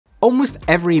Almost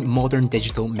every modern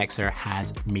digital mixer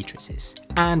has matrices.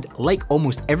 And like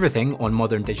almost everything on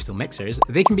modern digital mixers,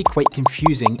 they can be quite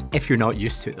confusing if you're not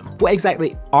used to them. What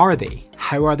exactly are they?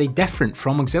 How are they different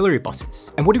from auxiliary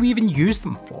buses? And what do we even use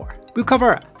them for? We'll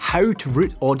cover how to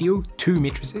route audio to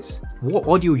matrices, what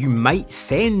audio you might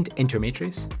send into a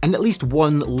matrix, and at least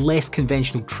one less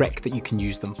conventional trick that you can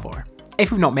use them for.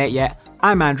 If we've not met yet,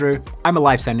 I'm Andrew, I'm a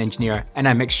live sound engineer, and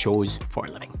I mix shows for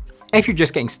a living. If you're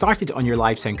just getting started on your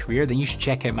live sound career, then you should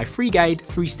check out my free guide,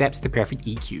 3 Steps to Perfect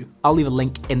EQ. I'll leave a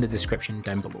link in the description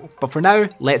down below. But for now,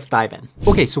 let's dive in.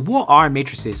 Okay, so what are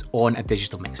matrices on a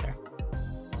digital mixer?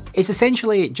 It's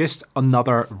essentially just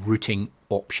another routing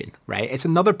option, right? It's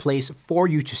another place for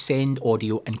you to send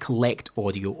audio and collect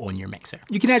audio on your mixer.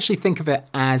 You can actually think of it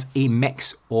as a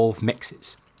mix of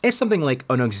mixes. If something like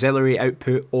an auxiliary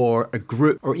output or a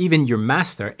group or even your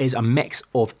master is a mix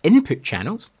of input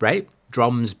channels, right?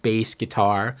 Drums, bass,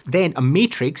 guitar, then a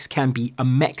matrix can be a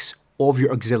mix of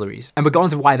your auxiliaries. And we'll go on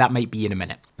to why that might be in a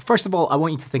minute. First of all, I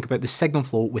want you to think about the signal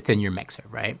flow within your mixer,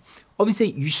 right?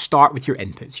 Obviously, you start with your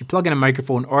inputs. You plug in a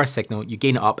microphone or a signal, you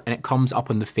gain it up, and it comes up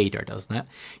on the fader, doesn't it?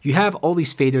 You have all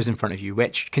these faders in front of you,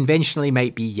 which conventionally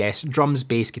might be, yes, drums,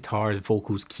 bass, guitars,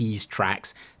 vocals, keys,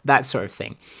 tracks, that sort of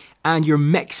thing. And you're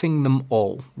mixing them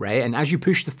all, right? And as you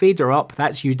push the fader up,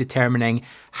 that's you determining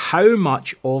how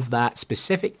much of that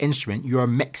specific instrument you are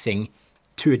mixing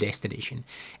to a destination.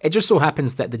 It just so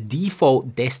happens that the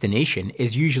default destination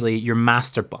is usually your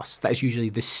master bus. That is usually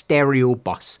the stereo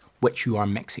bus which you are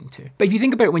mixing to. But if you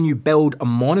think about when you build a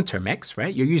monitor mix,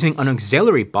 right? You're using an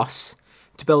auxiliary bus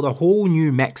to build a whole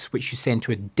new mix which you send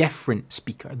to a different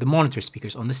speaker, the monitor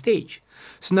speakers on the stage.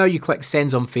 So now you click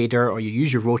sends on fader or you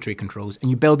use your rotary controls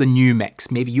and you build a new mix.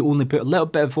 Maybe you only put a little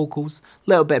bit of vocals, a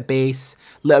little bit of bass,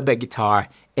 a little bit of guitar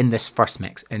in this first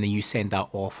mix, and then you send that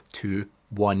off to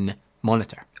one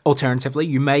monitor. Alternatively,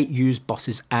 you might use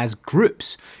buses as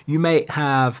groups. You might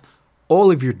have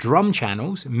all of your drum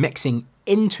channels mixing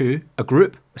into a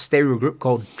group, a stereo group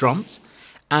called drums,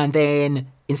 and then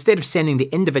instead of sending the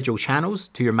individual channels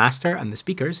to your master and the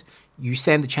speakers, you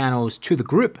send the channels to the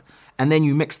group, and then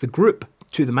you mix the group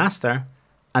to the master,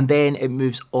 and then it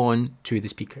moves on to the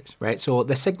speakers, right? So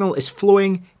the signal is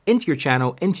flowing into your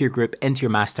channel, into your group, into your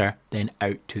master, then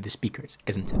out to the speakers,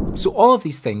 isn't it? So all of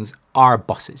these things are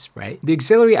buses, right? The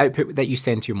auxiliary output that you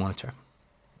send to your monitor,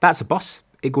 that's a bus,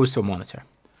 it goes to a monitor.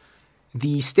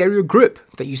 The stereo group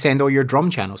that you send all your drum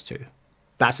channels to,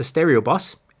 that's a stereo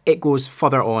bus, it goes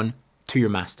further on to your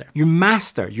master. Your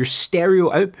master, your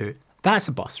stereo output, that's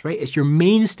a bus, right? It's your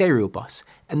main stereo bus.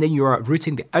 And then you're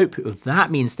routing the output of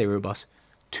that main stereo bus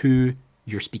to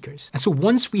your speakers. And so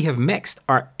once we have mixed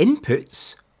our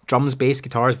inputs, drums, bass,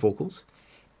 guitars, vocals,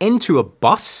 into a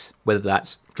bus, whether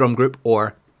that's drum group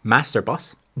or master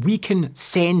bus, we can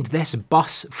send this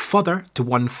bus further to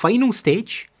one final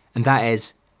stage, and that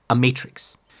is a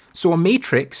matrix. So a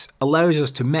matrix allows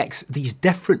us to mix these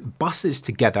different buses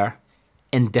together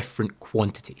in different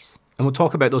quantities. And we'll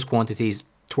talk about those quantities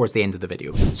towards the end of the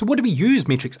video. So what do we use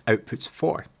matrix outputs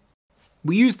for?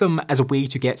 We use them as a way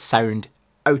to get sound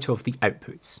out of the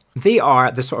outputs. They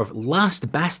are the sort of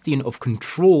last bastion of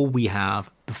control we have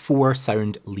before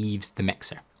sound leaves the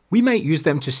mixer. We might use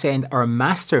them to send our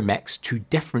master mix to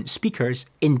different speakers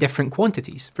in different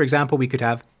quantities. For example, we could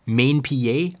have main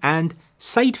PA and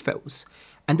side fills.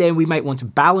 And then we might want to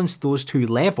balance those two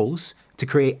levels to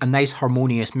create a nice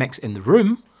harmonious mix in the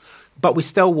room, but we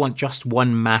still want just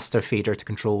one master fader to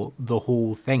control the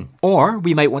whole thing. Or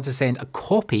we might want to send a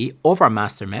copy of our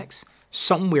master mix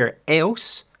somewhere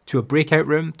else, to a breakout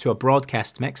room, to a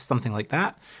broadcast mix, something like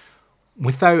that,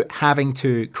 without having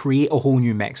to create a whole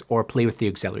new mix or play with the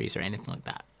auxiliaries or anything like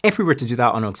that. If we were to do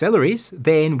that on auxiliaries,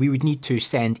 then we would need to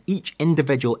send each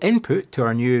individual input to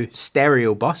our new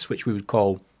stereo bus, which we would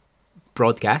call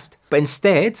broadcast. But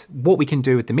instead, what we can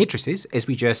do with the matrices is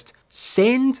we just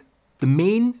send the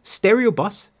main stereo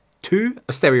bus to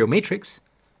a stereo matrix,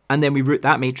 and then we route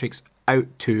that matrix out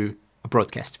to a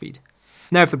broadcast feed.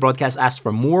 Now, if the broadcast asks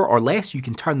for more or less, you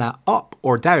can turn that up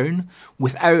or down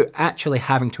without actually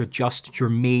having to adjust your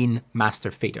main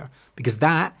master fader, because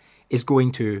that is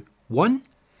going to, 1,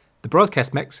 the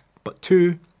broadcast mix, but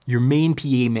 2, your main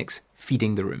PA mix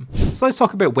feeding the room. So let's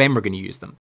talk about when we're going to use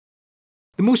them.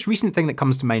 The most recent thing that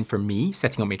comes to mind for me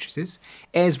setting up matrices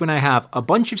is when I have a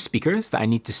bunch of speakers that I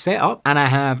need to set up and I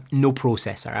have no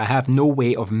processor. I have no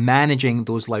way of managing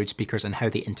those loudspeakers and how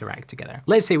they interact together.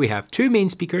 Let's say we have 2 main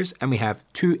speakers and we have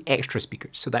 2 extra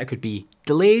speakers. So that could be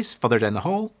delays further down the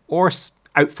hall or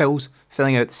outfills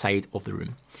filling out the side of the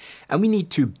room. And we need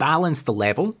to balance the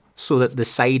level so that the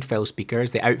side fill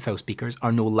speakers, the outfill speakers,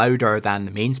 are no louder than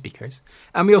the main speakers.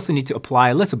 And we also need to apply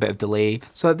a little bit of delay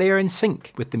so that they are in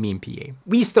sync with the main PA.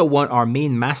 We still want our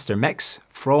main master mix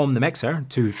from the mixer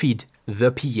to feed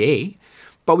the PA,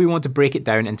 but we want to break it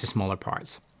down into smaller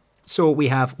parts. So we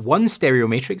have one stereo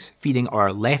matrix feeding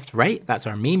our left, right, that's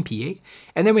our main PA,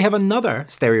 and then we have another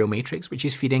stereo matrix which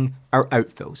is feeding our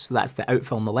outfills. So that's the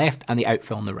outfill on the left and the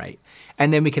outfill on the right.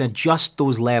 And then we can adjust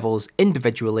those levels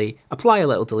individually, apply a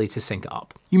little delay to sync it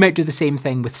up. You might do the same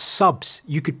thing with subs.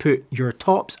 You could put your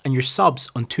tops and your subs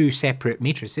on two separate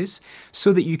matrices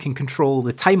so that you can control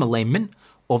the time alignment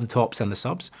of the tops and the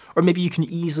subs, or maybe you can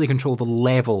easily control the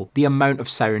level, the amount of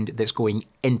sound that's going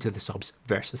into the subs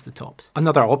versus the tops.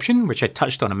 Another option, which I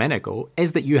touched on a minute ago,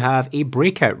 is that you have a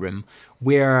breakout room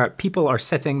where people are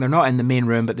sitting, they're not in the main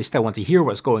room, but they still want to hear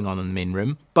what's going on in the main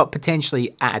room, but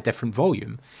potentially at a different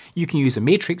volume. You can use a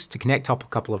matrix to connect up a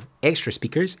couple of extra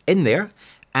speakers in there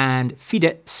and feed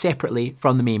it separately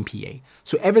from the main PA.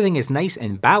 So everything is nice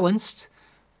and balanced,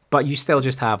 but you still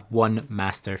just have one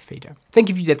master fader. Think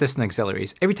if you did this in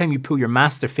auxiliaries, every time you pull your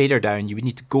master fader down, you would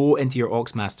need to go into your aux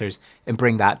masters and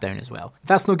bring that down as well.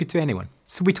 That's no good to anyone.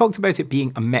 So we talked about it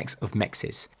being a mix of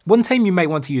mixes. One time you might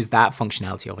want to use that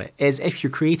functionality of it is if you're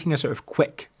creating a sort of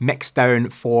quick mix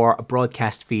down for a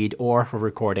broadcast feed or for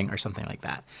recording or something like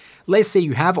that. Let's say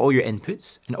you have all your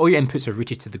inputs and all your inputs are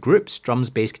routed to the groups, drums,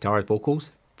 bass, guitars,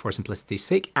 vocals, for simplicity's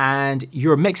sake, and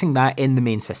you're mixing that in the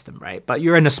main system, right? But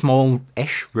you're in a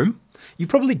small-ish room. You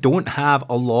probably don't have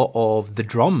a lot of the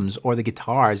drums or the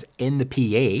guitars in the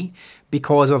PA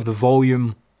because of the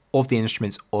volume of the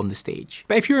instruments on the stage.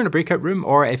 But if you're in a breakout room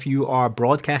or if you are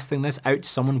broadcasting this out to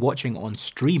someone watching on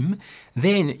stream,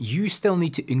 then you still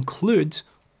need to include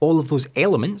all of those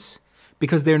elements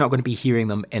because they're not going to be hearing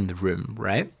them in the room,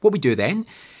 right? What we do then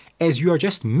is you are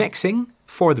just mixing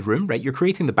for the room, right? You're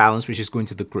creating the balance, which is going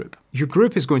to the group. Your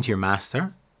group is going to your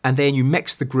master, and then you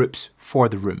mix the groups for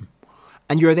the room.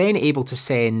 And you're then able to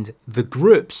send the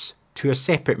groups to a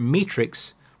separate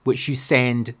matrix, which you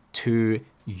send to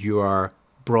your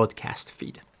broadcast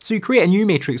feed. So you create a new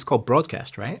matrix called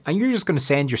broadcast, right? And you're just going to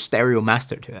send your stereo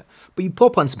master to it. But you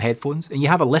pop on some headphones and you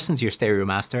have a listen to your stereo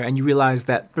master and you realize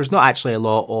that there's not actually a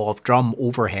lot of drum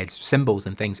overheads, cymbals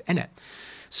and things in it.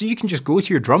 So you can just go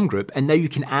to your drum group and now you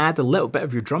can add a little bit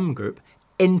of your drum group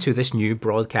into this new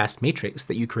broadcast matrix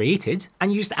that you created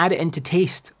and you just add it into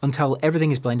taste until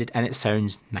everything is blended and it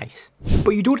sounds nice.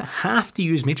 But you don't have to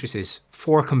use matrices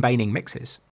for combining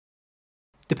mixes.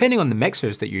 Depending on the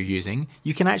mixers that you're using,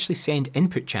 you can actually send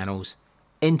input channels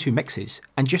into mixes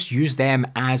and just use them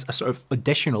as a sort of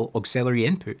additional auxiliary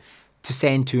input to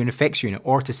send to an effects unit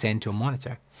or to send to a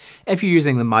monitor. If you're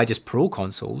using the Midas Pro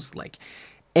consoles, like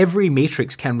every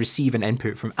matrix can receive an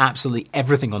input from absolutely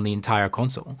everything on the entire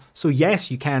console. So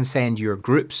yes, you can send your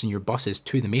groups and your buses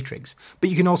to the matrix, but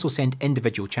you can also send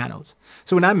individual channels.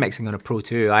 So when I'm mixing on a Pro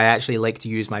 2, I actually like to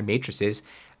use my matrices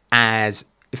as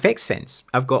effects sense.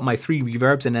 I've got my 3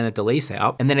 reverbs and then a delay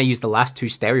setup, and then I use the last 2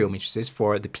 stereo matrices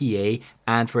for the PA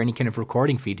and for any kind of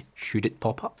recording feed, should it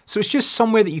pop up. So it's just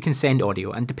somewhere that you can send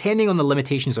audio, and depending on the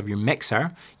limitations of your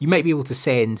mixer, you might be able to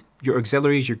send your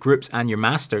auxiliaries, your groups, and your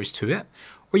masters to it,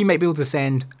 or you might be able to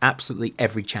send absolutely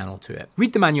every channel to it.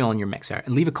 Read the manual on your mixer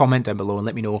and leave a comment down below and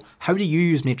let me know, how do you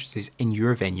use matrices in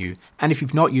your venue? And if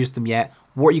you've not used them yet,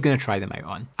 what are you going to try them out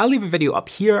on? I'll leave a video up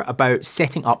here about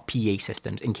setting up PA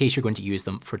systems in case you're going to use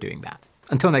them for doing that.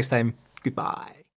 Until next time, goodbye.